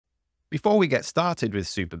Before we get started with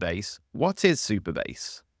Supabase, what is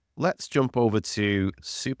Supabase? Let's jump over to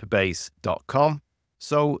supabase.com.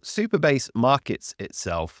 So Supabase markets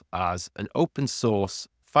itself as an open source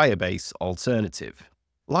Firebase alternative.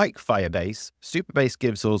 Like Firebase, Supabase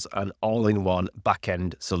gives us an all-in-one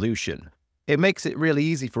backend solution. It makes it really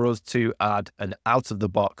easy for us to add an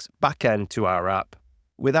out-of-the-box backend to our app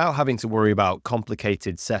without having to worry about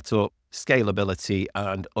complicated setup, scalability,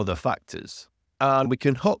 and other factors. And we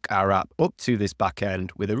can hook our app up to this backend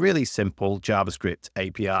with a really simple JavaScript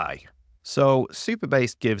API. So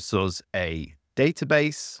Supabase gives us a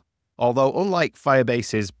database, although unlike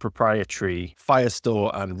Firebase's proprietary Firestore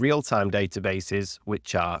and real-time databases,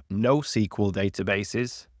 which are NoSQL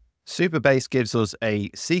databases, Supabase gives us a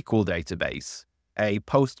SQL database, a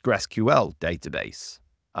PostgreSQL database.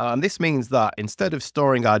 And this means that instead of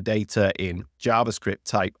storing our data in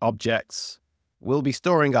JavaScript-type objects, we'll be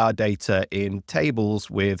storing our data in tables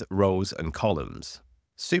with rows and columns.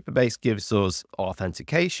 Supabase gives us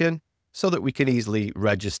authentication so that we can easily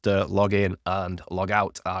register, log in, and log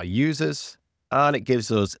out our users. And it gives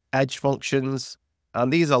us edge functions,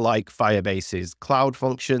 and these are like Firebase's cloud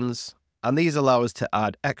functions. And these allow us to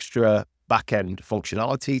add extra backend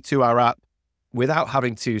functionality to our app without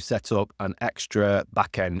having to set up an extra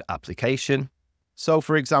backend application. So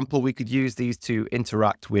for example, we could use these to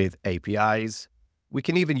interact with APIs. We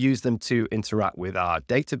can even use them to interact with our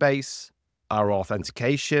database, our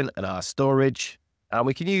authentication, and our storage. And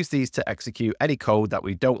we can use these to execute any code that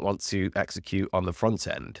we don't want to execute on the front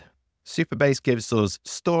end. Supabase gives us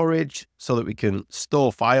storage so that we can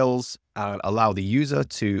store files and allow the user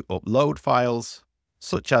to upload files,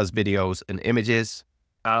 such as videos and images.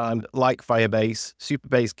 And like Firebase,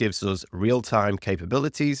 Supabase gives us real-time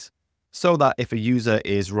capabilities so that if a user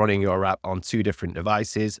is running your app on two different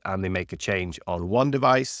devices and they make a change on one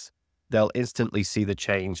device, they'll instantly see the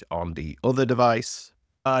change on the other device.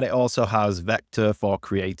 And it also has vector for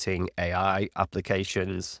creating AI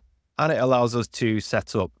applications. And it allows us to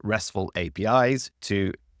set up RESTful APIs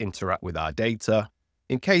to interact with our data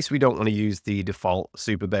in case we don't want to use the default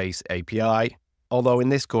Supabase API. Although in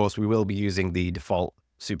this course, we will be using the default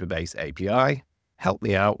Supabase API. Help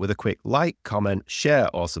me out with a quick like, comment, share,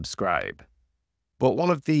 or subscribe. But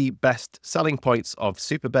one of the best selling points of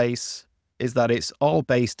Supabase is that it's all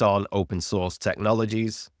based on open source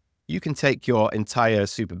technologies. You can take your entire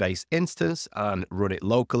Supabase instance and run it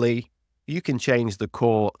locally. You can change the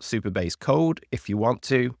core Supabase code if you want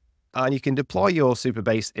to, and you can deploy your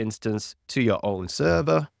Supabase instance to your own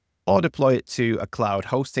server or deploy it to a cloud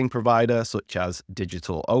hosting provider such as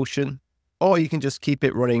DigitalOcean. Or you can just keep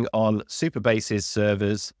it running on Supabase's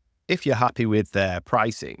servers if you're happy with their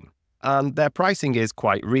pricing. And their pricing is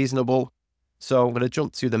quite reasonable. So I'm going to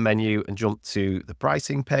jump to the menu and jump to the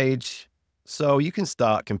pricing page. So you can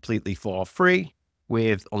start completely for free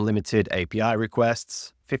with unlimited API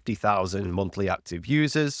requests, 50,000 monthly active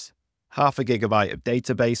users, 0.5 GB of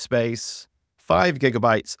database space, 5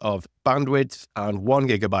 GB of bandwidth, and 1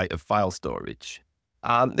 GB of file storage.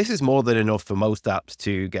 And this is more than enough for most apps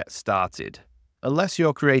to get started. Unless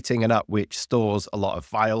you're creating an app which stores a lot of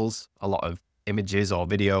files, a lot of images or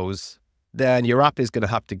videos, then your app is going to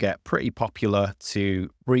have to get pretty popular to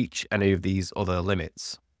reach any of these other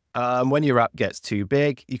limits. And when your app gets too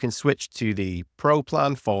big, you can switch to the Pro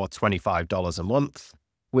plan for $25 a month,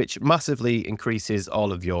 which massively increases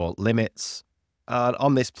all of your limits. And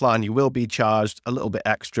on this plan, you will be charged a little bit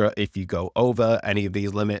extra if you go over any of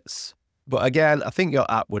these limits. But again, I think your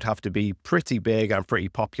app would have to be pretty big and pretty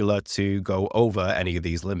popular to go over any of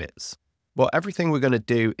these limits. But everything we're going to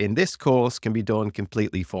do in this course can be done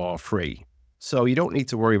completely for free. So you don't need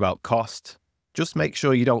to worry about cost. Just make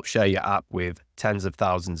sure you don't share your app with tens of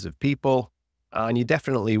thousands of people, and you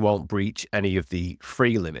definitely won't breach any of the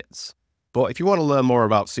free limits. But if you want to learn more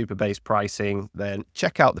about Supabase pricing, then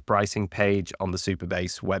check out the pricing page on the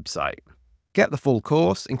Supabase website. Get the full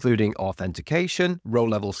course, including authentication,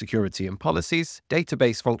 row-level security and policies,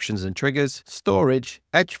 database functions and triggers, storage,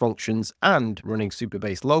 edge functions, and running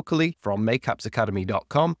Supabase locally from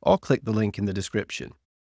makeappsacademy.com, or click the link in the description.